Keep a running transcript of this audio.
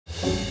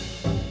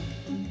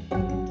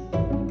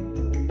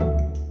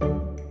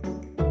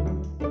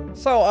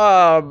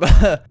So,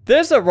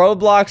 there's a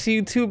Roblox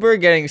YouTuber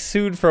getting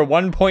sued for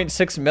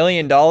 $1.6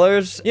 million.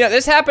 Yeah,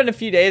 this happened a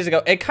few days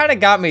ago. It kind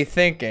of got me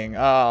thinking.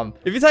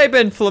 If you type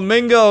in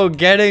Flamingo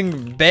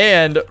getting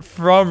banned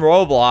from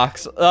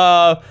Roblox,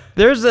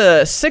 there's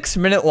a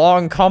 6-minute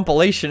long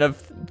compilation of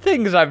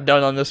things I've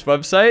done on this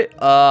website,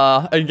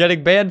 and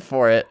getting banned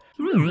for it.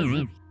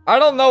 I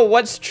don't know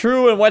what's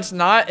true and what's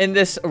not in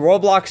this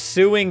Roblox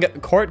suing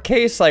court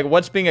case, like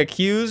what's being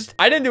accused.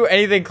 I didn't do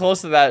anything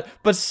close to that,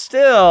 but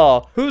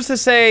still, who's to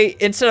say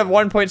instead of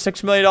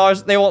 $1.6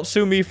 million, they won't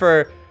sue me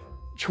for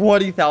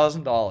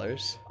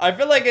 $20,000. I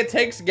feel like it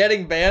takes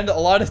getting banned a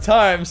lot of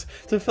times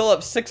to fill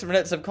up 6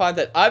 minutes of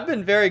content. I've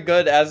been very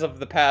good as of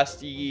the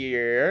past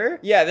year.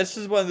 Yeah, this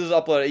is when this was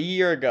uploaded a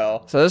year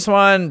ago. So this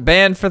one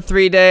banned for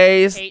 3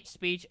 days. Hate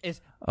speech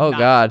is oh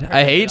god,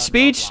 I hate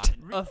speeched.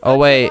 Oh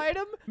wait.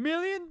 Item, $1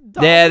 million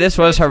Yeah, this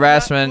was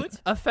harassment.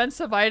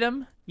 Offensive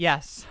item,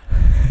 yes.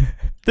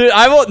 Dude,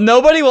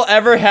 nobody will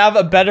ever have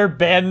a better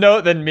band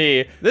note than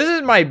me. This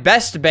is my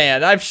best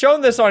band. I've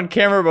shown this on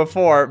camera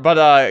before,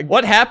 but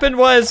what happened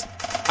was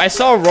I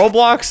saw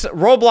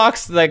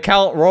Roblox, the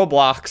account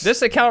Roblox.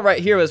 This account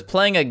right here was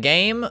playing a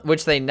game,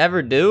 which they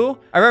never do.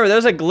 I remember there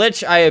was a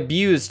glitch I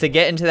abused to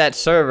get into that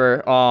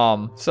server.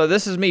 So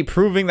this is me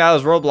proving that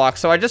was Roblox.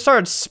 So I just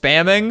started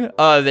spamming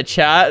the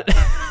chat.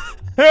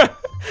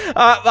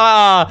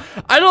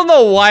 I don't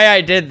know why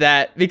I did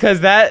that, because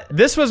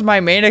this was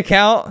my main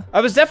account.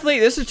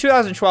 This is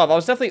 2012. I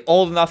was definitely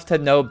old enough to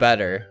know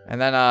better.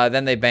 And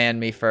then they banned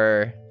me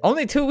for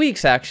only 2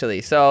 weeks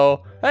actually.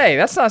 So, hey,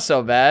 that's not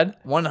so bad.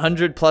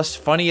 100 plus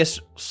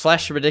funniest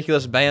 /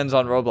 ridiculous bans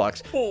on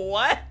Roblox.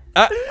 What?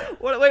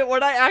 Wait,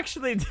 what'd I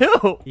actually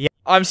do? Yeah.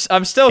 I'm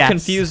still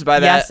confused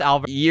by that. Yes,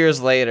 Albert.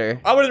 Years later.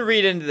 I wouldn't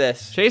read into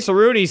this. Chase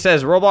Rooney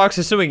says Roblox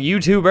is suing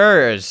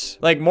YouTubers.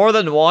 Like more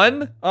than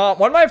one?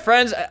 One of my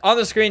friends on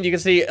the screen, you can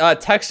see,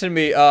 texted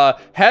me,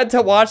 had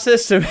to watch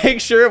this to make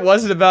sure it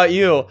wasn't about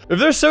you. If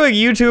they're suing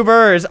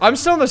YouTubers, I'm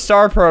still in the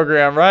STAR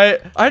program,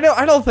 right? I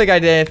don't think I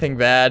did anything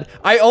bad.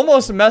 I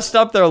almost messed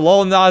up their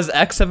Lil Nas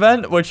X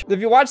event, which if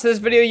you watch this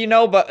video, you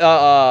know,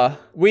 but,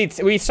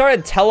 we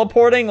started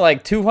teleporting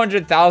like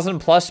 200,000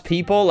 plus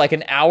people like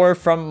an hour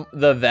from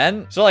the event.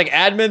 So like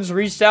admins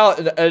reached out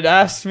and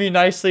asked me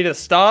nicely to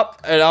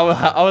stop. And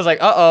I was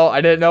like, uh-oh,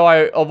 I didn't know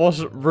I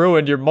almost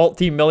ruined your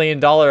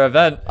multi-million-dollar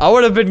event. I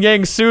would have been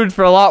getting sued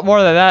for a lot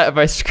more than that if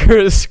I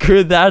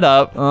screwed that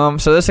up.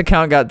 So this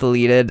account got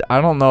deleted. I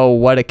don't know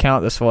what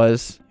account this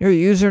was. Your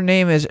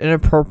username is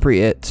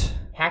inappropriate.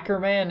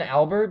 Hackerman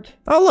Albert?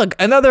 Oh look,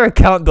 another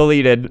account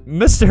deleted.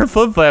 Mr.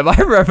 Flip-Flam. I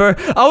remember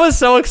I was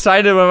so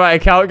excited when my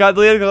account got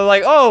deleted because I was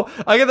like, oh,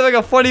 I get to make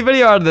a funny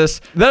video out of this.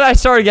 Then I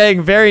started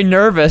getting very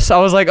nervous. I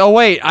was like, oh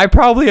wait, I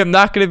probably am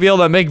not going to be able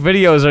to make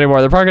videos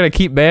anymore. They're probably going to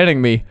keep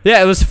banning me.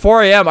 Yeah, it was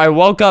 4 a.m. I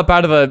woke up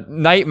out of a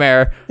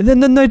nightmare. And then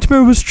the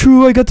nightmare was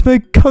true. I got to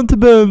make account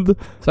banned.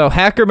 So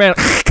Hackerman...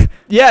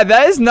 Yeah,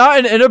 that is not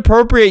an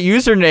inappropriate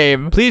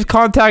username. Please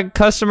contact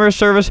customer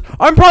service.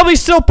 I'm probably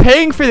still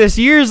paying for this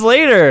years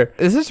later.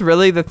 Is this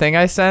really the thing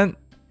I sent?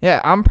 Yeah,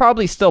 I'm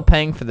probably still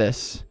paying for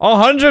this.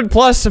 100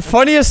 plus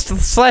funniest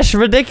 /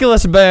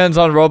 ridiculous bands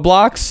on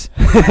Roblox.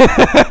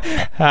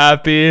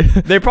 Happy.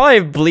 They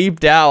probably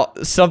bleeped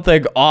out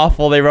something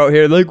awful they wrote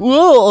here. Like,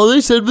 whoa, all they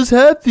said was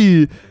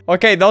happy.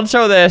 Okay, don't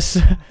show this.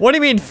 What do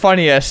you mean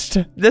funniest?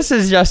 This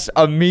is just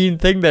a mean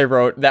thing they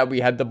wrote that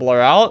we had to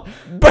blur out.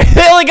 But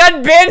they only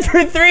got banned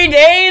for 3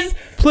 days?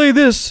 Play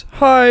this.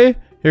 Hi.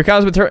 Here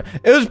comes it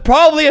was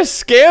probably a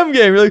scam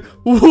game. You're like,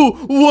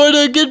 why'd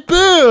I get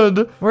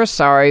banned? We're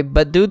sorry,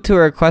 but due to a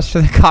request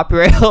from the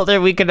copyright holder,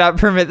 we cannot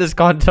permit this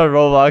content on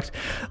Roblox.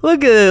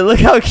 Look at it. Look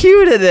how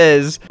cute it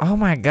is. Oh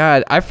my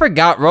god. I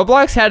forgot.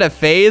 Roblox had a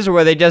phase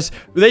where they just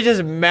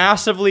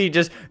massively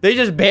they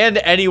just banned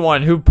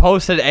anyone who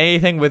posted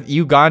anything with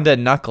Uganda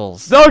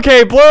knuckles.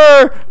 Okay,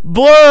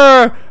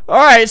 blur. All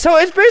right, so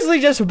it's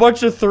basically just a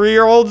bunch of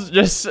 3-year-olds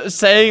just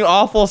saying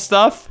awful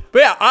stuff.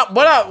 But yeah,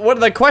 what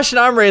the question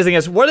I'm raising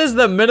is, what is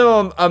the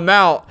minimum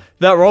amount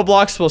that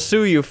Roblox will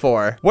sue you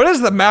for? What is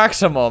the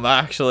maximum,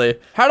 actually?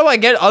 How do I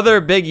get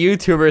other big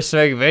YouTubers to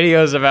make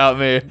videos about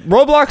me?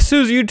 Roblox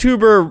sues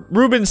YouTuber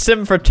Ruben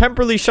Sim for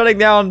temporarily shutting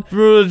down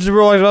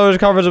Roblox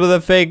conference with a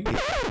fake...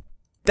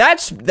 That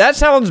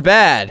sounds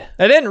bad.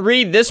 I didn't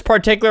read this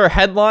particular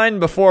headline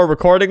before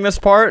recording this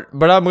part,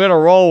 but I'm gonna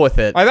roll with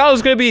it. I thought it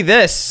was gonna be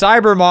this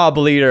cyber mob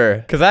leader,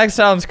 because that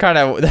sounds kind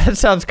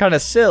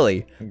of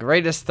silly.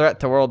 Greatest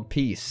threat to world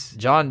peace.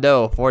 John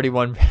Doe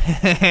 41.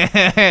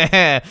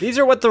 These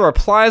are what the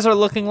replies are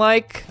looking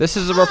like. This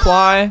is a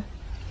reply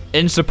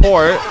in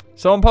support.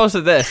 Someone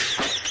posted this.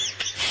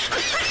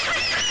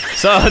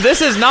 So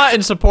this is not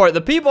in support.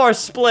 The people are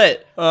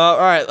split. All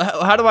right.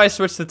 How do I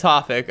switch the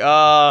topic?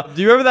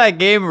 Do you remember that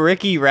game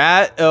Ricky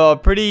Rat?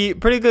 Pretty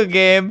good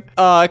game.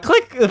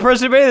 Click the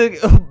person who made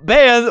it.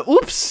 banned.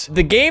 Oops.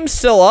 The game's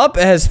still up.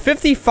 It has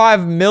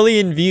 55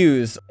 million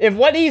views. If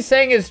what he's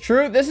saying is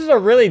true, this is a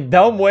really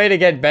dumb way to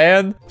get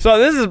banned. So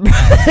this is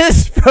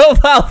this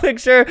profile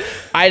picture.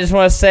 I just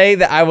want to say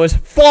that I was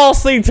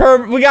falsely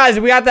guys,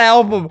 we got to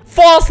help him.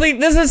 Falsely,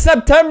 this is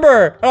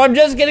September, and I'm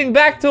just getting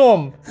back to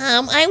him.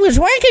 I was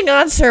working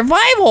on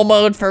survival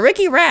mode for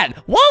Ricky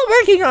Rat. While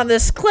working on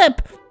this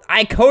clip,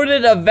 I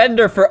coded a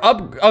vendor for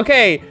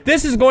okay,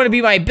 this is going to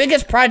be my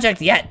biggest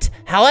project yet.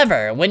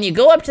 However, when you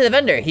go up to the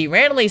vendor, he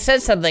randomly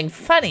says something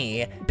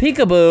funny.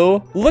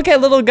 Peekaboo, look at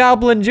little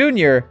Goblin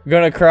Jr.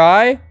 Gonna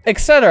cry,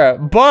 etc.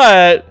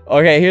 But,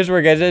 okay, here's where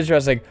it gets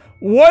interesting.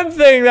 One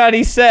thing that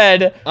he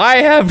said, I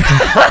have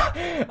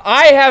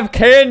I have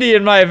candy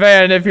in my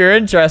van if you're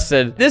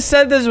interested. This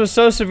sentence was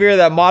so severe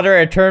that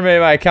moderator terminated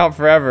my account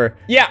forever.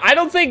 Yeah, I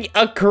don't think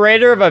a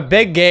creator of a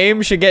big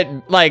game should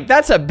get, like,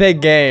 that's a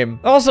big game.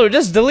 Also,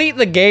 just delete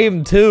the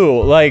game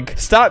too. Like,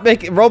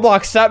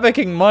 Roblox, stop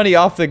making money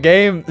off the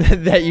game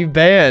that you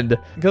banned.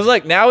 Because,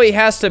 like, now he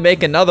has to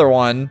make another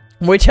one,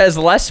 which has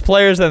less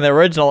players than the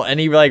original, and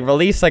he like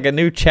released like a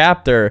new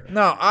chapter.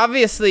 No,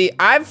 obviously,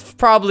 I've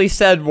probably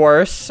said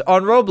worse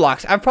on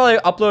Roblox. I've probably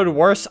uploaded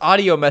worse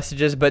audio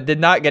messages, but did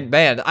not get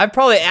banned. I've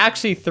probably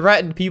actually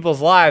threatened people's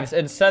lives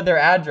and said their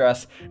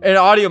address in an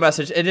audio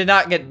message and did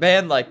not get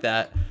banned like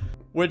that.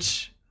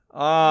 Which,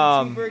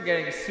 YouTuber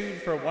getting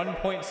sued for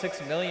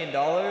 $1.6 million.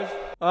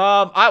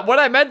 What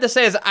I meant to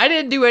say is I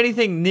didn't do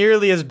anything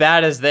nearly as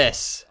bad as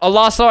this. I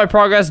lost all my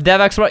progress,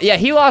 DevX. Yeah,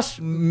 he lost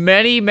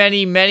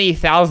many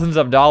thousands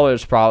of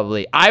dollars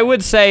probably. I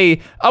would say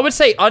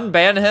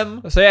unban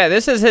him. So yeah,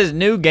 this is his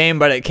new game,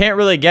 but it can't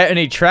really get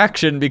any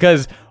traction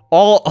because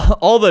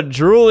all the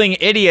drooling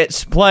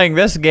idiots playing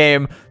this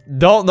game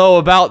don't know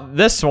about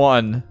this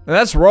one. And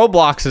that's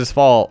Roblox's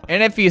fault.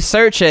 And if you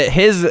search it,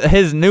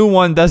 his new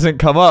one doesn't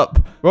come up.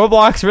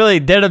 Roblox really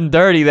did him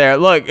dirty there.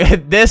 Look,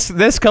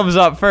 this comes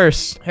up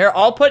first. Here,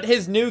 I'll put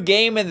his new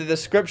game in the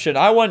description.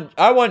 I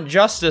want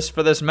justice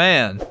for this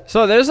man.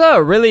 So there's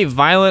a really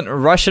violent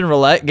Russian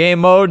roulette game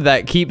mode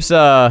that keeps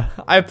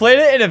I played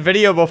it in a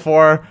video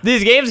before.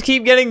 These games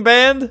keep getting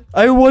banned.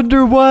 I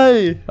wonder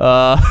why.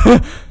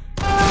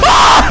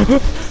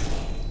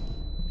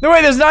 No,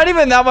 wait, there's not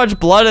even that much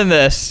blood in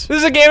this. This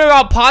is a game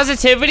about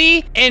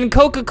positivity and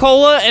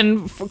Coca-Cola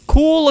and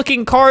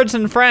cool-looking cards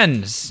and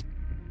friends.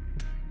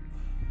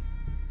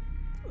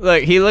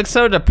 Look, he looks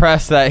so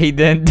depressed that he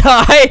didn't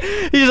die.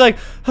 He's like,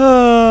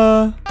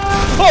 oh!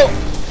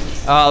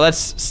 Oh,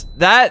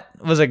 that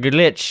was a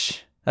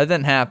glitch. That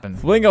didn't happen.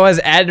 Flamingo has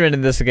admin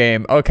in this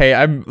game. Okay,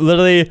 I'm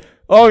literally,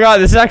 oh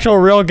god, this is actual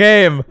real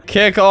game.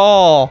 Kick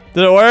all.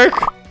 Did it work?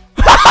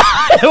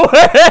 It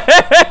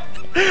worked.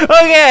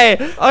 Okay,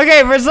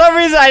 for some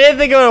reason I didn't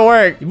think it would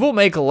work. You will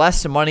make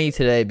less money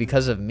today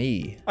because of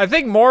me. I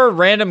think more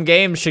random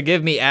games should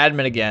give me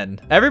admin again.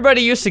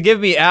 Everybody used to give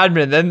me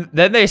admin,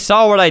 then they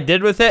saw what I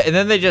did with it, and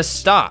then they just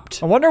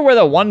stopped. I wonder where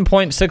the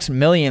 1.6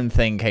 million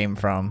thing came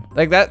from.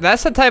 Like,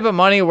 that's the type of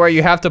money where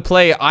you have to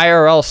play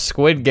IRL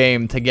Squid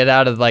Game to get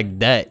out of, like,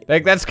 debt.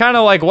 Like, that's kind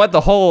of like what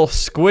the whole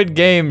Squid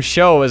Game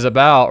show is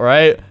about,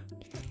 right?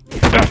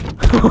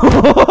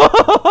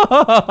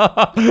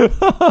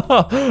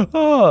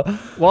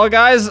 Well,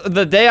 guys,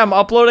 the day I'm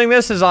uploading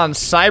this is on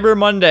Cyber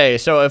Monday,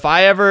 so if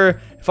I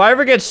ever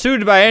get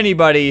sued by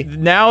anybody,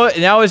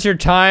 now is your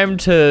time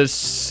to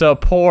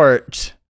support.